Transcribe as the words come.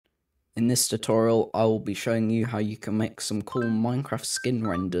In this tutorial, I will be showing you how you can make some cool Minecraft skin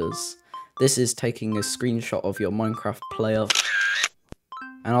renders. This is taking a screenshot of your Minecraft player,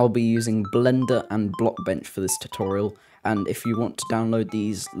 and I'll be using Blender and Blockbench for this tutorial. And if you want to download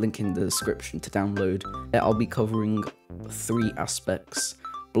these, link in the description to download. I'll be covering three aspects: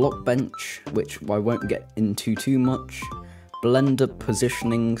 Blockbench, which I won't get into too much, Blender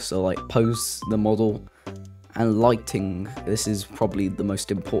positioning, so like pose the model, and lighting. This is probably the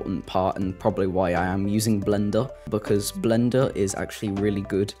most important part and probably why I am using Blender, because Blender is actually really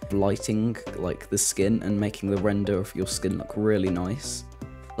good at lighting like the skin and making the render of your skin look really nice.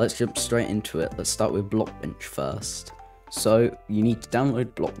 Let's jump straight into it. Let's start with Blockbench first. So you need to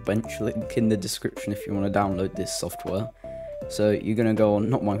download Blockbench, link in the description if you want to download this software. So you're going to go on,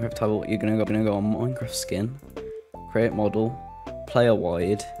 not Minecraft table, you're going to go on Minecraft skin, create model, player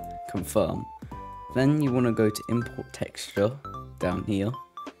wide, confirm. Then you want to go to import texture down here,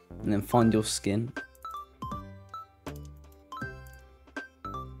 and then find your skin.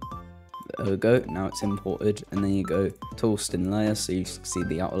 There we go, now it's imported, and then you go tool skin layer so you see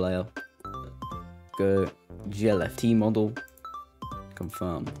the outer layer. Go GLFT model,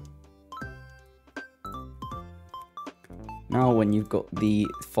 confirm. Now when you've got the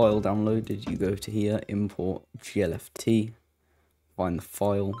file downloaded, you go to here, import GLFT, find the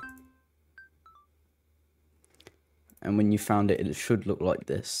file. And when you found it, it should look like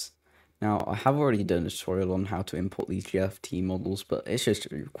this. Now, I have already done a tutorial on how to import these GLFT models, but it's just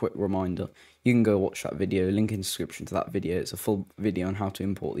a quick reminder. You can go watch that video, link in the description to that video. It's a full video on how to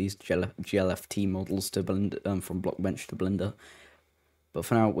import these GLFT models to Blender, from Blockbench to Blender. But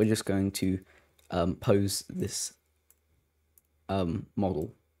for now, we're just going to pose this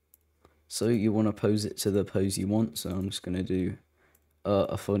model. So you want to pose it to the pose you want, so I'm just going to do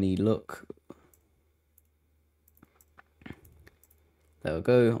a funny look. There we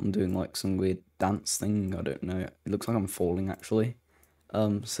go, I'm doing like some weird dance thing, I don't know, it looks like I'm falling actually.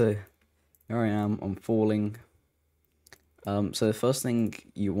 So here I am, I'm falling. So the first thing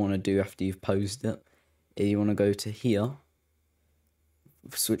you want to do after you've posed it, is you want to go to here,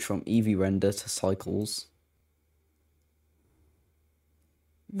 switch from Eevee render to cycles.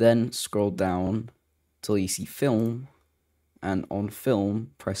 Then scroll down till you see film, and on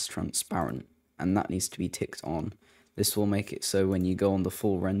film, press transparent, and that needs to be ticked on. This will make it so when you go on the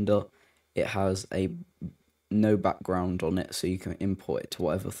full render, it has no background on it, so you can import it to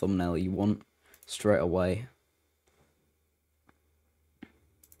whatever thumbnail you want straight away.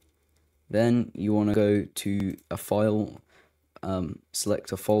 Then you want to go to a file,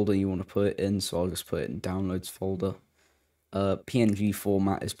 select a folder you want to put it in, so I'll just put it in downloads folder. PNG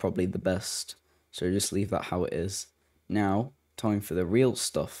format is probably the best, so just leave that how it is. Now, time for the real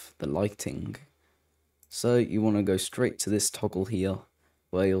stuff, the lighting. So you want to go straight to this toggle here,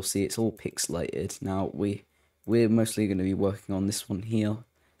 where you'll see it's all pixelated. Now we're mostly going to be working on this one here.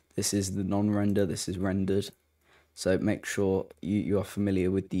 This is the non-render, this is rendered. So make sure you are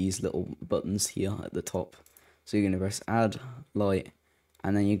familiar with these little buttons here at the top. So you're going to press add, light,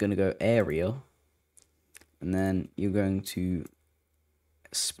 and then you're going to go area. And then you're going to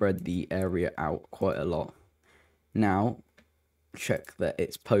spread the area out quite a lot. Now, check that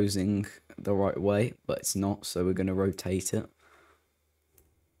it's posing the right way, but it's not, so we're going to rotate it.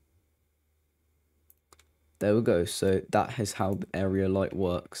 There we go, so that is how the area light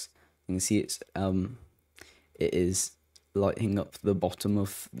works. You can see it is lighting up the bottom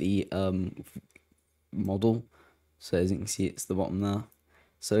of the model, so as you can see it's the bottom there.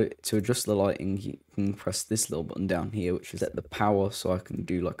 So to adjust the lighting, you can press this little button down here, which is set the power, so I can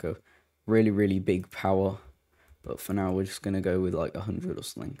do like a really big power. But for now, we're just going to go with like 100 or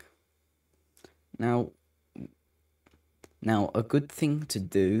something. Now, a good thing to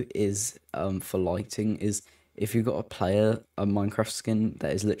do is, for lighting, is if you've got a Minecraft skin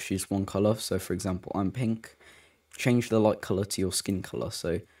that is literally just one color, so for example, I'm pink, change the light color to your skin color.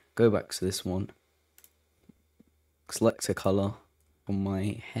 So go back to this one, select a color on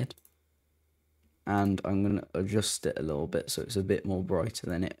my head, and I'm going to adjust it a little bit so it's a bit more brighter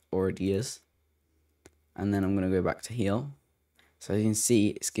than it already is. And then I'm going to go back to here. So you can see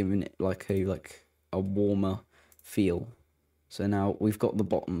it's giving it like a warmer feel. So now we've got the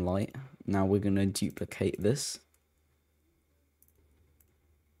bottom light. Now we're going to duplicate this.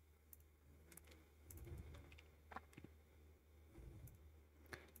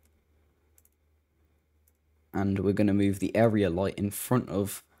 And we're going to move the area light in front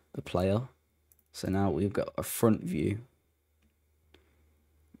of the player. So now we've got a front view.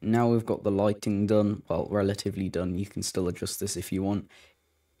 Now we've got the lighting done, well, relatively done. You can still adjust this if you want.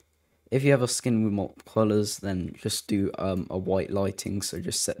 If you have a skin with multiple colors, then just do a white lighting. So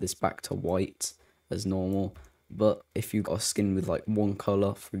just set this back to white as normal. But if you've got a skin with like one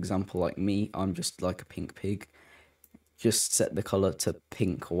color, for example, like me, I'm just like a pink pig. Just set the color to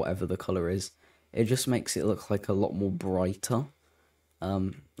pink or whatever the color is. It just makes it look like a lot more brighter,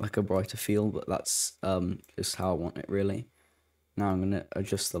 like a brighter feel. But that's just how I want it really. Now I'm gonna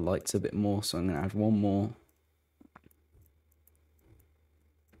adjust the lights a bit more. So I'm gonna add one more.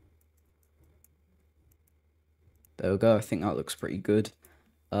 There we go. I think that looks pretty good.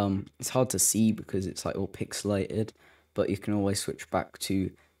 It's hard to see because it's like all pixelated, but you can always switch back to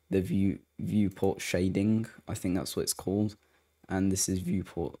the viewport shading. I think that's what it's called. And this is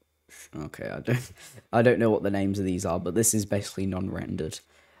viewport. Okay, I don't know what the names of these are, but this is basically non-rendered,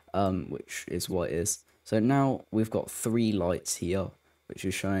 which is what it is. So now we've got 3 lights here, which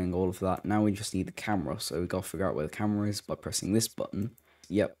is showing all of that. Now we just need the camera, so we gotta figure out where the camera is by pressing this button.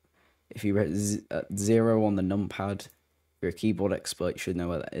 Yep. If you press 0 on the numpad, if you're a keyboard expert, you should know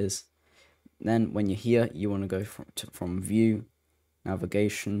where that is. Then when you're here, you want to go from view,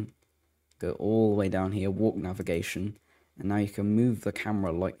 navigation, go all the way down here, walk navigation, and now you can move the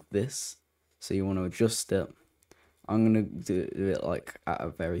camera like this. So you want to adjust it. I'm going to do it like at a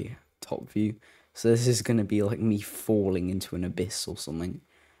very top view. So this is going to be like me falling into an abyss or something.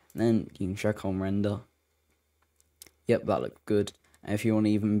 And then you can check on render. Yep, that looked good. And if you want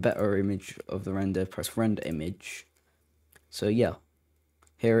an even better image of the render, press render image. So yeah,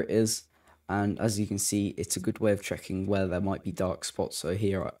 here it is. And as you can see, it's a good way of checking where there might be dark spots. So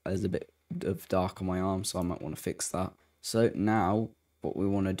here there's a bit of dark on my arm, so I might want to fix that. So now what we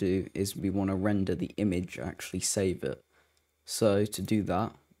want to do is we want to render the image, actually save it. So to do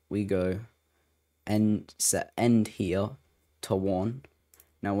that, we go and set end here to 1.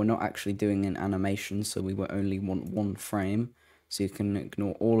 Now we're not actually doing an animation, so we will only want 1 frame. So you can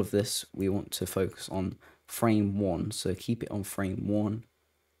ignore all of this. We want to focus on frame 1. So keep it on frame 1.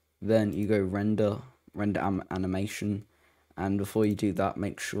 Then you go render animation. And before you do that,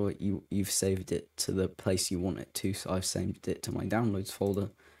 make sure you've saved it to the place you want it to. So I've saved it to my downloads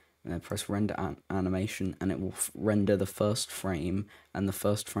folder. And then press render animation, and it will render the first frame and the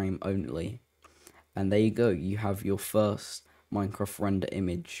first frame only. And there you go. You have your first Minecraft render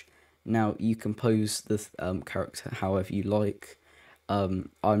image. Now you can pose the character however you like.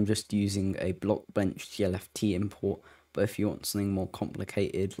 I'm just using a block bench GLFT import, but if you want something more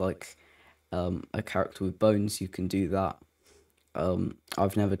complicated like a character with bones, you can do that.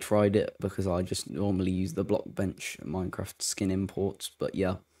 I've never tried it because I just normally use the block bench Minecraft skin imports, but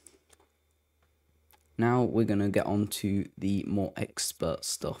yeah. Now we're going to get on to the more expert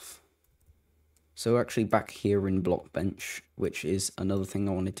stuff. So we're actually back here in Blockbench, which is another thing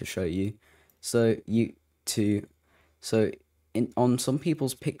I wanted to show you. On some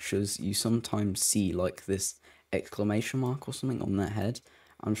people's pictures, you sometimes see like this exclamation mark or something on their head.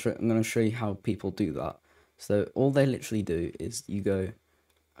 I'm going to show you how people do that. So all they literally do is you go,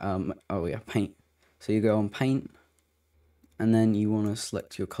 paint. So you go on paint, and then you want to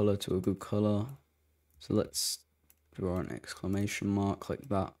select your color to a good color. So let's draw an exclamation mark like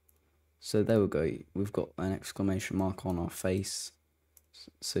that. So there we go, we've got an exclamation mark on our face.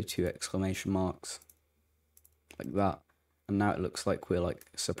 So 2 exclamation marks, like that. And now it looks like we're like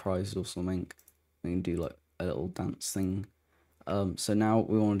surprised or something. We can do like a little dance thing. So now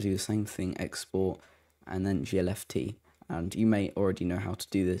we want to do the same thing, export, and then GLFT. And you may already know how to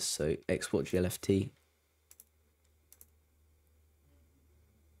do this, so export GLFT.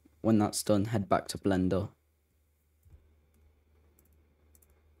 When that's done, head back to Blender.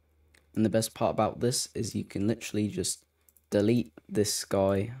 And the best part about this is you can literally just delete this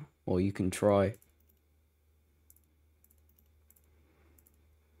guy, or you can try.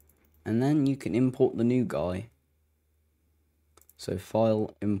 And then you can import the new guy. So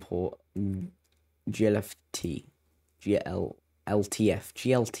file, import, GLFT,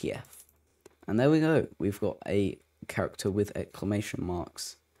 GLTF. And there we go. We've got a character with exclamation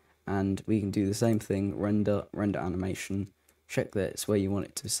marks. And we can do the same thing, render animation. Check that it's where you want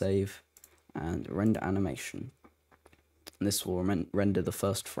it to save, and render animation. And this will render the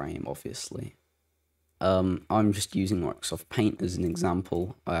first frame, obviously. I'm just using Microsoft Paint as an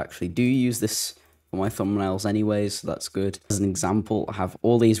example. I actually do use this for my thumbnails anyways, so that's good. As an example, I have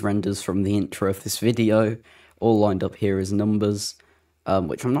all these renders from the intro of this video, all lined up here as numbers,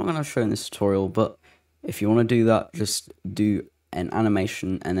 which I'm not going to show in this tutorial, but if you want to do that, just do an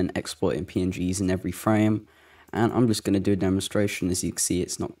animation and then export in PNGs in every frame. And I'm just going to do a demonstration. As you can see,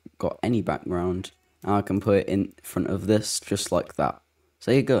 it's not got any background. And I can put it in front of this just like that.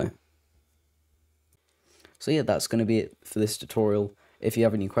 So there you go. So yeah, that's going to be it for this tutorial. If you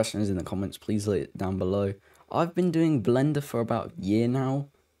have any questions in the comments, please leave it down below. I've been doing Blender for about a year now.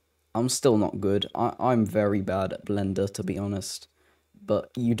 I'm still not good. I'm very bad at Blender, to be honest.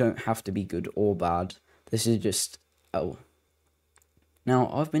 But you don't have to be good or bad. This is just... Oh.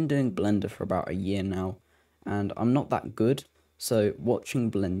 Now, I've been doing Blender for about a year now, and I'm not that good, so watching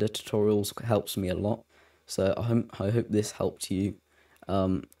Blender tutorials helps me a lot. So I hope this helped you,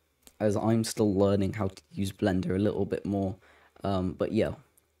 as I'm still learning how to use Blender a little bit more. But yeah,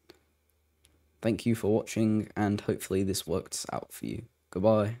 thank you for watching, and hopefully this works out for you.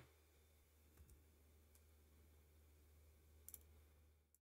 Goodbye.